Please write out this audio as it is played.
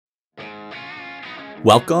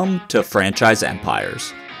Welcome to Franchise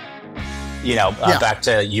Empires. Back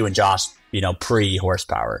to you and Josh,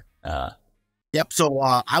 pre-horsepower. Yep. So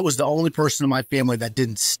I was the only person in my family that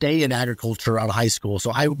didn't stay in agriculture out of high school.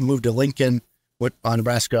 So I moved to Lincoln,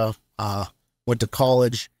 Nebraska, went to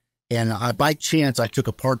college, and by chance, I took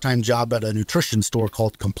a part-time job at a nutrition store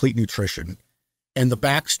called Complete Nutrition. And the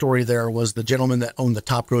backstory there was the gentleman that owned the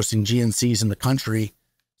top-grossing GNCs in the country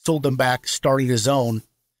sold them back, started his own,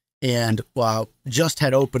 and just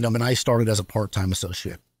had opened them, and I started as a part-time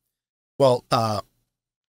associate. Well, a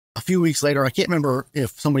few weeks later, I can't remember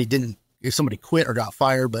if somebody quit or got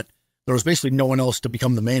fired, but there was basically no one else to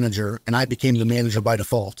become the manager, and I became the manager by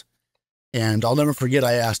default. And I'll never forget,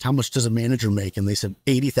 I asked, how much does a manager make? And they said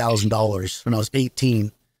 $80,000 when I was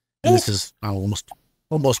 18. And this is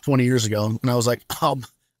almost 20 years ago. And I was like,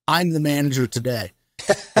 I'm the manager today.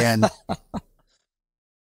 And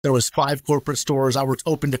there was 5 corporate stores. I was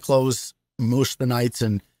open to close most of the nights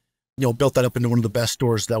and, built that up into one of the best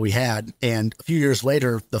stores that we had. And a few years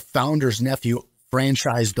later, the founder's nephew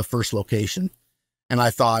franchised the first location. And I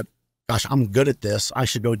thought, gosh, I'm good at this. I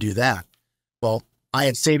should go do that. Well, I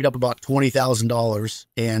had saved up about $20,000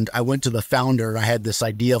 and I went to the founder. I had this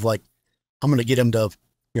idea of I'm going to get him to,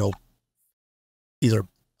 either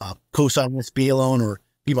co-sign this SBA loan or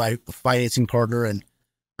be my financing partner. And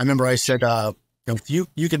I remember I said, if you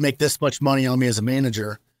can make this much money on me as a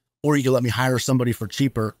manager, or you can let me hire somebody for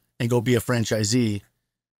cheaper and go be a franchisee.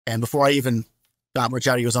 And before I even got much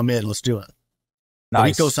out, he goes, I'm in, let's do it.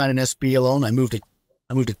 Nice. So we co-signed an SBA loan. I moved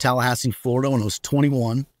to Tallahassee, Florida when I was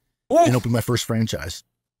 21 and opened my first franchise.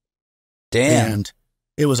 Damn. And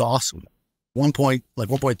it was awesome.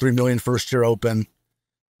 1.3 million first year open,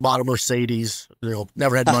 bought a Mercedes,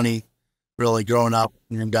 never had money really growing up.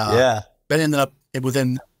 And, but ended up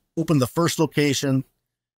opened the first location,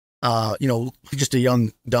 just a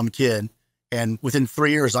young, dumb kid. And within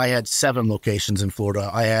 3 years, I had 7 locations in Florida.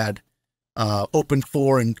 I had opened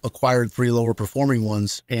 4 and acquired 3 lower performing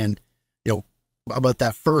ones. And, about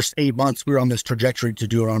that first 8 months, we were on this trajectory to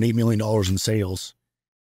do around $8 million in sales.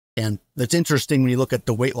 And that's interesting when you look at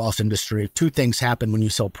the weight loss industry. 2 things happen when you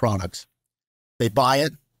sell products. They buy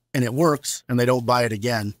it and it works and they don't buy it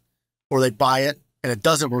again. Or they buy it and it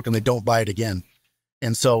doesn't work and they don't buy it again.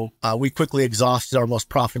 And so we quickly exhausted our most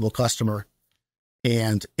profitable customer.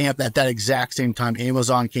 And at that exact same time,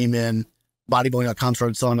 Amazon came in, bodybuilding.com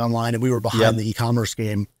started selling online, and we were behind the e-commerce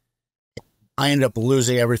game. I ended up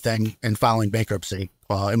losing everything and filing bankruptcy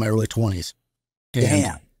in my early 20s.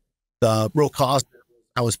 Damn. The real cause,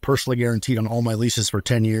 I was personally guaranteed on all my leases for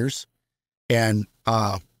 10 years. And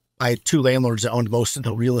I had 2 landlords that owned most of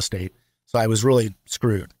the real estate. So I was really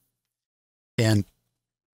screwed. And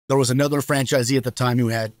there was another franchisee at the time who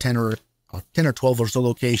had 10 or 12 or so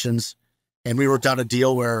locations. And we worked out a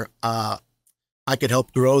deal where I could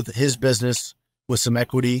help grow his business with some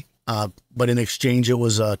equity. But in exchange, it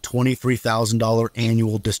was a $23,000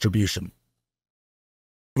 annual distribution,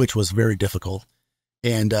 which was very difficult.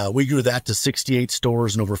 And we grew that to 68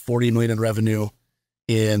 stores and over 40 million in revenue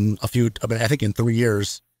in I think in 3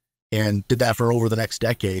 years, and did that for over the next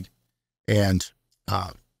decade. And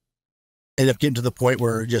ended up getting to the point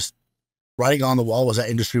where just writing on the wall was that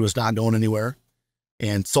industry was not going anywhere,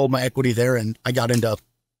 and sold my equity there. And I got into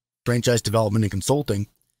franchise development and consulting.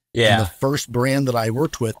 Yeah. And the first brand that I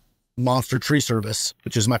worked with, Monster Tree Service,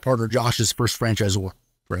 which is my partner Josh's first franchisor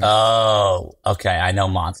brand. Oh, okay. I know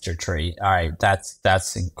Monster Tree. All right.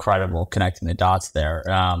 That's incredible, connecting the dots there.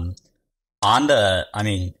 On the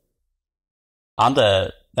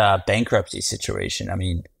bankruptcy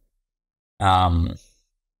situation,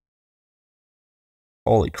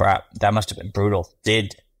 holy crap, that must have been brutal.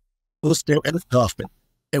 It was tough, but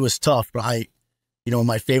it was tough. But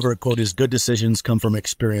my favorite quote is, good decisions come from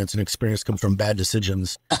experience and experience comes from bad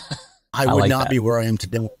decisions. I would not be where I am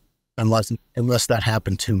today unless that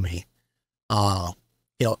happened to me.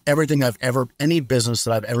 Everything any business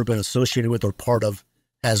that I've ever been associated with or part of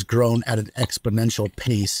has grown at an exponential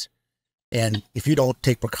pace. And if you don't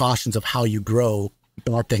take precautions of how you grow,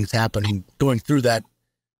 bad things happen. And going through that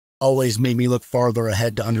always made me look farther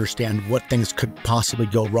ahead to understand what things could possibly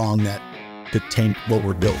go wrong that could taint what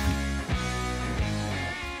we're building.